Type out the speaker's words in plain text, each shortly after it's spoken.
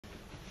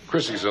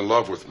Chrissy's in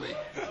love with me.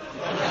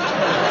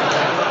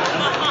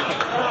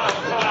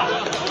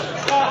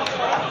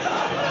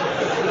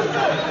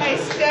 Hey,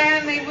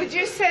 Stanley, would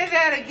you say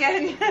that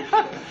again?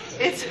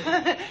 It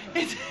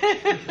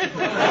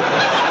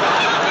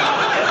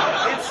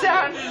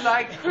sounded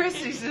like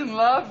Chrissy's in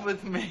love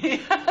with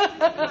me.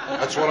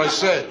 That's what I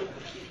said.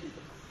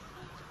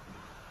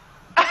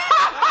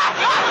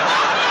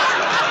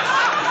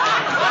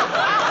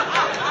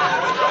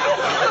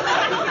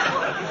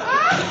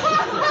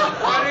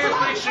 Why do you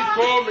think she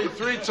called me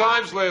 3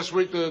 times last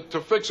week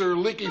to fix her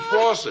leaky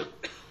faucet?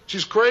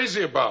 She's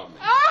crazy about me.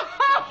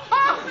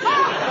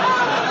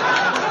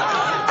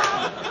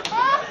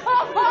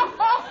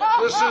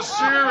 This is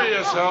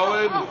serious,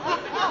 Helen.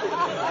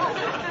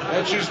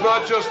 And she's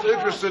not just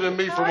interested in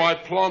me for my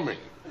plumbing.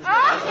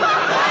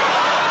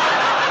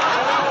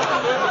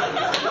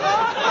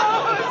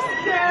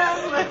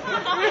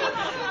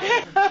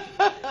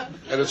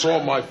 And it's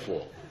all my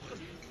fault.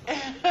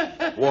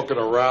 Walking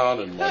around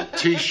in my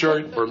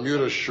T-shirt and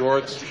Bermuda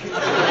shorts.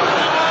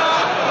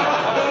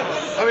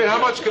 I mean, how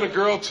much can a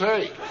girl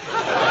take?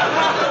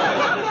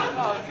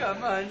 Oh,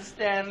 come on,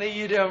 Stanley.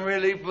 You don't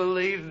really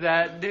believe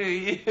that, do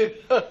you?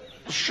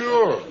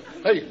 Sure.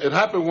 Hey, it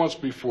happened once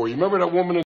before. You remember that woman in